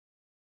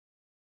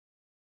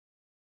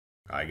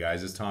Hi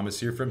guys, it's Thomas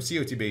here from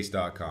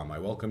COTbase.com. I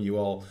welcome you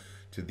all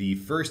to the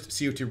first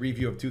COT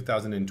review of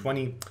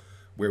 2020,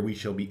 where we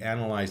shall be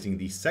analyzing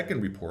the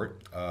second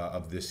report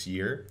of this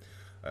year.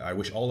 I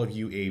wish all of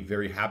you a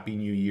very happy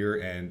new year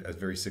and a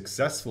very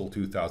successful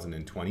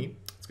 2020.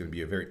 It's going to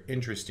be a very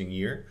interesting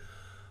year.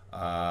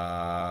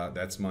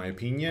 That's my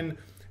opinion.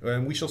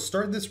 And we shall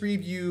start this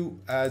review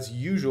as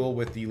usual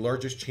with the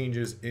largest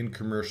changes in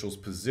commercials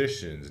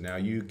positions. Now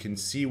you can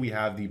see we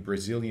have the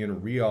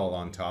Brazilian real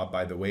on top.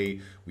 By the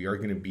way, we are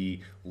going to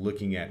be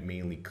looking at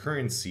mainly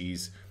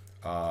currencies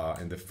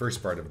in the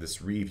first part of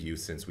this review,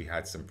 since we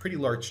had some pretty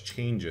large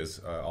changes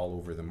all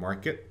over the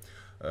market,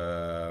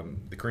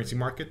 the currency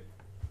market.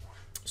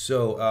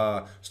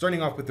 So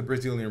starting off with the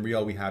Brazilian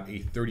real, we have a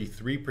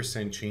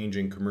 33% change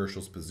in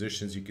commercials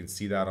positions. You can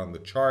see that on the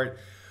chart.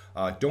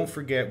 Don't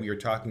forget, we are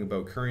talking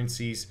about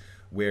currencies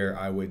where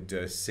I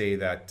would say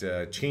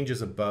that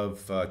changes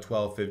above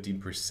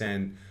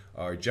 12-15%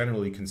 are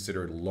generally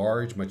considered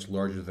large, much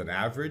larger than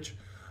average.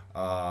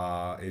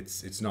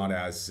 It's not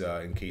as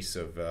in case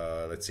of,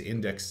 let's say,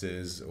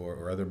 indexes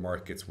or other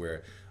markets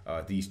where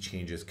these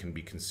changes can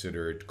be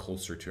considered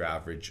closer to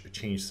average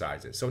change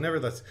sizes. So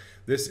nevertheless,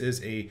 this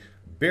is a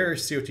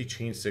bearish COT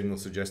change signal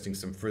suggesting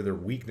some further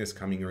weakness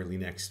coming early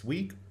next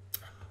week.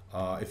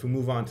 If we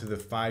move on to the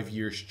 5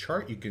 years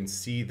chart, you can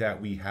see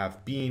that we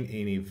have been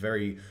in a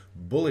very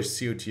bullish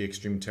COT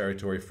extreme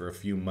territory for a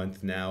few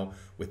months now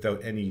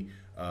without any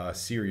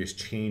serious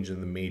change in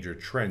the major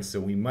trends. So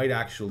we might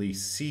actually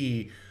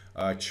see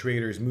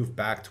traders move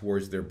back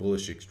towards their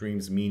bullish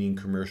extremes, meaning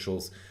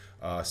commercials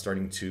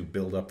starting to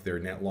build up their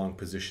net long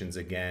positions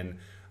again.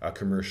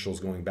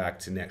 Commercials going back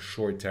to net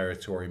short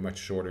territory, much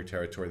shorter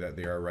territory that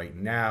they are right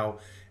now.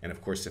 And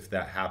of course, if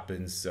that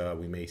happens,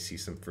 we may see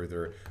some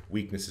further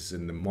weaknesses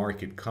in the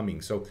market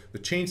coming. So the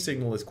change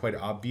signal is quite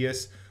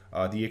obvious.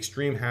 The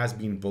extreme has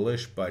been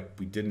bullish, but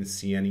we didn't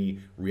see any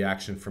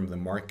reaction from the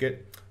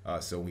market.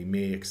 So we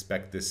may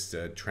expect this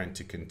trend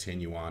to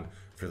continue on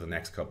for the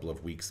next couple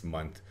of weeks,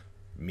 month,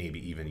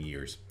 maybe even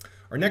years.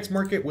 Our next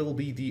market will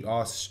be the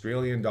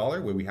Australian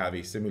dollar, where we have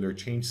a similar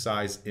change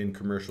size in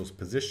commercials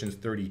positions,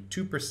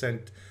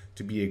 32%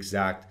 to be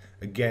exact.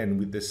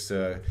 Again, this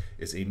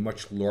is a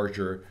much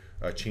larger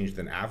change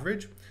than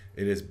average.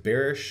 It is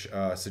bearish,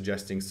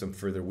 suggesting some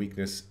further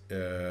weakness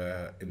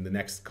in the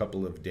next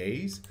couple of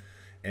days.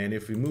 And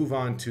if we move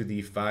on to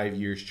the 5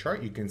 years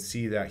chart, you can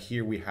see that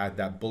here we had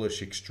that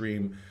bullish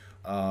extreme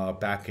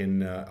back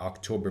in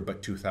October,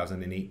 but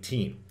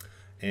 2018.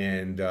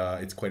 And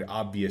it's quite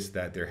obvious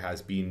that there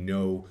has been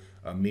no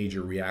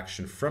major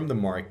reaction from the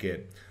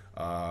market,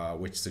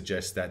 which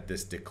suggests that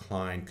this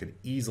decline could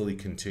easily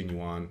continue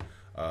on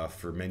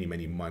for many,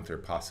 many months or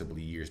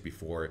possibly years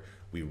before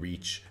we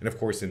reach. And of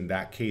course, in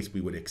that case,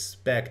 we would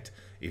expect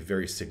a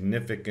very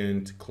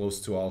significant, close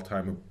to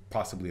all-time, or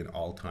possibly an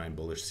all-time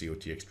bullish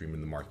COT extreme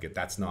in the market.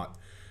 That's not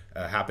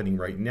happening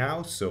right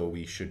now, so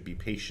we should be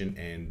patient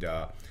and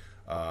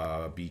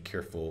be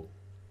careful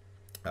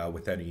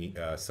with any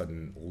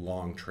sudden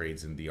long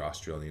trades in the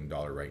Australian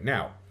dollar right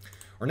now.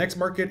 Our next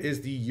market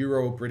is the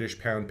Euro-British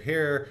pound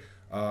pair,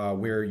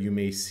 where you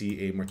may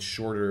see a much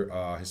shorter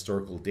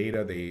historical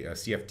data. The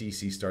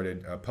CFTC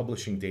started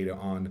publishing data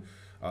on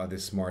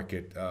this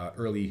market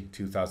early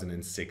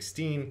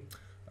 2016,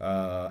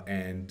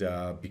 and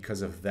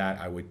because of that,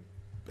 I would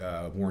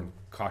warn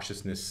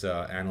cautiousness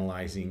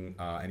analyzing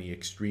any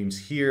extremes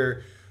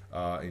here.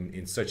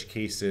 In such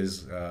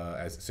cases,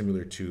 as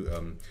similar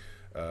to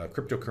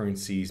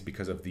cryptocurrencies,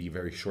 because of the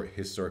very short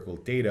historical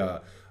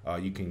data,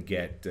 you can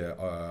get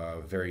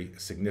very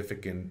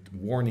significant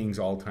warnings,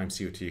 all-time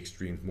COT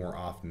extremes, more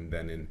often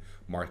than in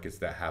markets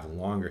that have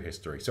longer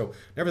history. So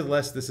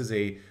nevertheless, this is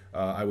a,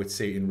 I would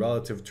say in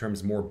relative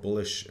terms, more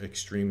bullish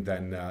extreme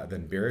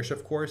than bearish,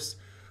 of course.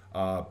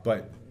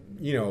 But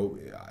you know,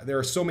 there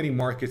are so many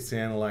markets to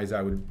analyze.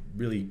 I would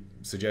really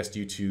suggest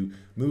you to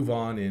move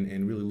on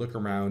and really look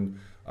around.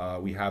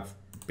 We have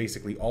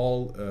basically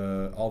all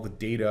the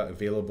data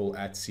available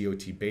at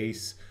COT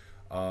Base,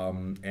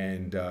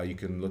 and you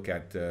can look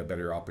at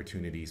better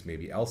opportunities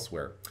maybe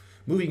elsewhere.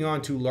 Moving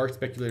on to large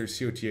speculators,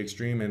 COT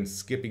Extreme, and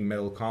skipping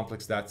metal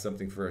complex, that's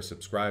something for our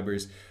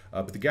subscribers.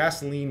 But the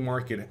gasoline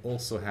market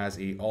also has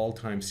a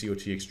all-time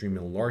COT Extreme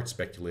in large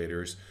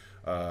speculators.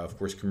 Of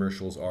course,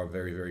 commercials are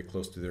very, very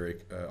close to their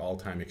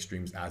all-time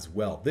extremes as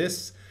well.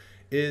 This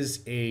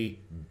is a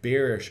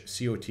bearish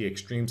COT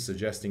Extreme,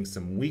 suggesting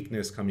some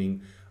weakness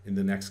coming in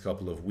the next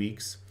couple of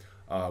weeks.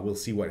 We'll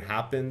see what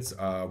happens.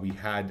 We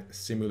had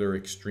similar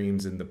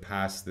extremes in the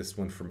past. This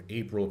one from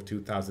April of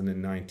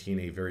 2019,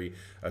 a very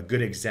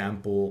good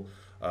example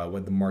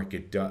what the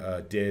market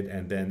did,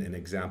 and then an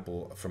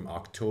example from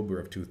October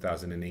of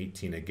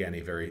 2018, again a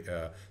very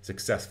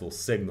successful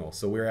signal.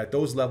 So we're at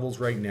those levels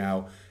right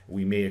now.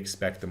 We may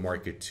expect the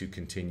market to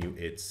continue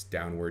its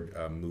downward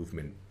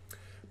movement.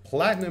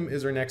 Platinum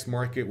is our next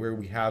market, where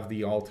we have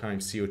the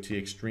all-time COT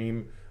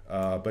extreme.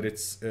 But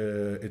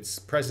it's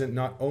present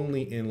not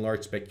only in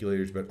large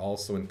speculators but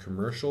also in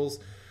commercials.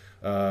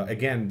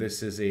 Again,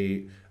 this is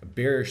a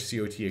bearish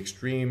COT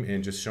Extreme,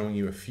 and just showing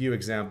you a few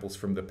examples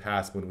from the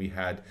past when we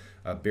had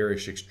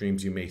bearish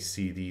extremes. You may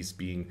see these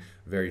being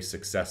very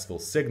successful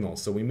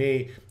signals. So we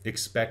may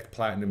expect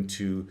platinum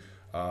to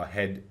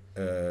head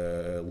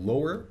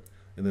lower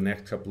in the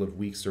next couple of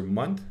weeks or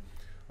month.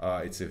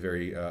 It's a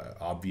very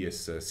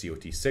obvious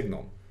COT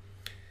signal.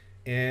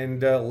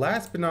 And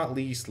last but not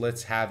least,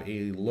 let's have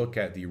a look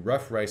at the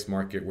rough rice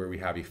market, where we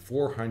have a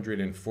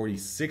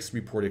 446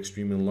 report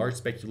extreme in large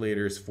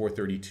speculators,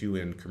 432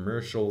 in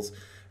commercials.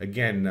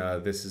 Again,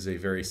 this is a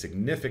very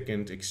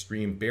significant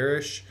extreme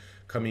bearish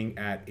coming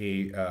at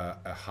a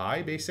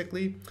high,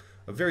 basically.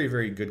 A very,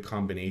 very good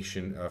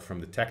combination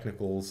from the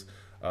technicals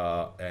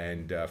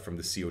and from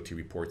the COT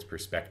reports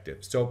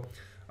perspective. So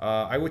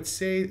I would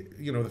say,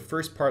 the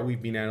first part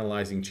we've been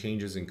analyzing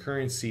changes in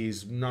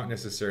currencies, not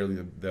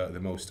necessarily the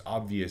most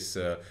obvious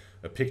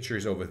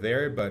pictures over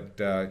there, but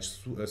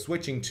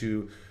switching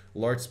to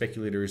large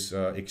speculators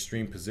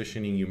extreme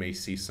positioning, you may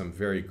see some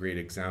very great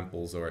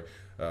examples or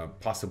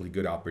possibly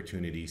good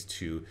opportunities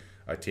to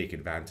take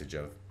advantage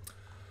of.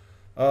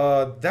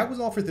 That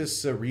was all for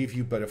this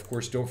review, but of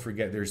course, don't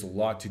forget there's a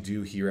lot to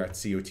do here at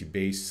COT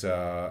Base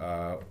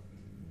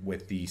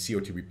with the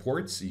COT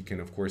reports. You can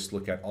of course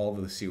look at all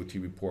of the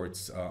COT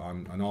reports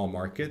on all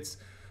markets.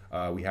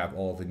 We have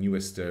all the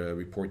newest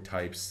report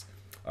types,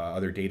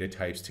 other data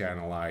types to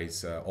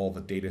analyze, all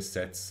the data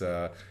sets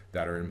that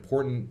are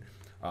important.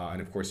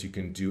 And of course, you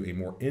can do a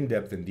more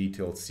in-depth and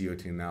detailed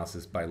COT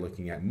analysis by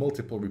looking at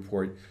multiple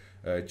report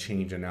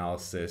change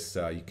analysis.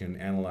 You can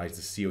analyze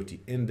the COT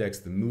index,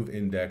 the move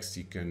index.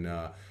 You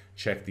can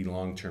check the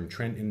long-term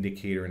trend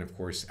indicator, and of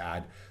course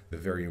add the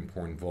very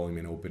important volume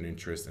and open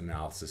interest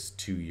analysis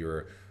to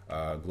your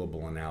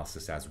global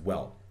analysis as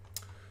well.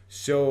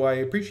 So I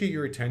appreciate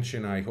your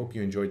attention. I hope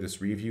you enjoyed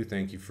this review.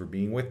 Thank you for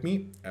being with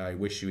me. I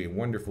wish you a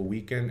wonderful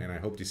weekend, and I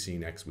hope to see you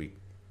next week.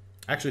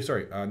 Actually,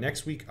 sorry,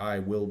 next week I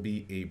will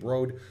be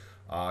abroad.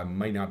 I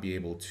might not be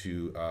able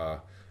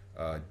to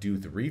do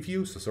the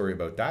review, so sorry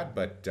about that,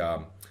 but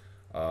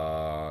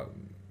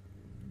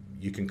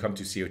you can come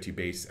to COT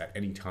Base at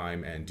any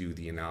time and do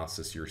the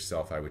analysis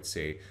yourself. I would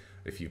say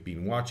if you've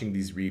been watching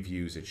these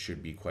reviews, it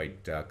should be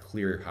quite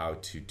clear how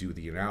to do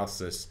the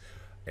analysis.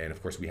 And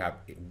of course, we have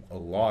a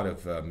lot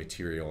of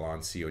material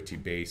on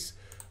COT Base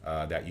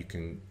that you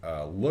can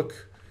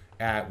look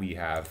at. We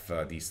have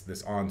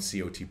this on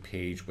COT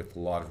page with a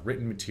lot of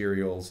written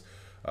materials.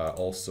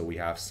 Also, we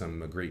have some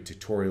great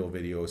tutorial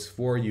videos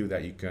for you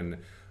that you can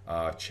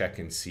check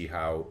and see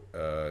how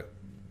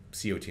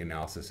COT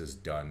analysis is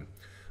done.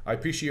 I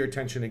appreciate your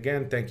attention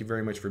again. Thank you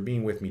very much for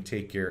being with me.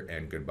 Take care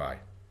and goodbye.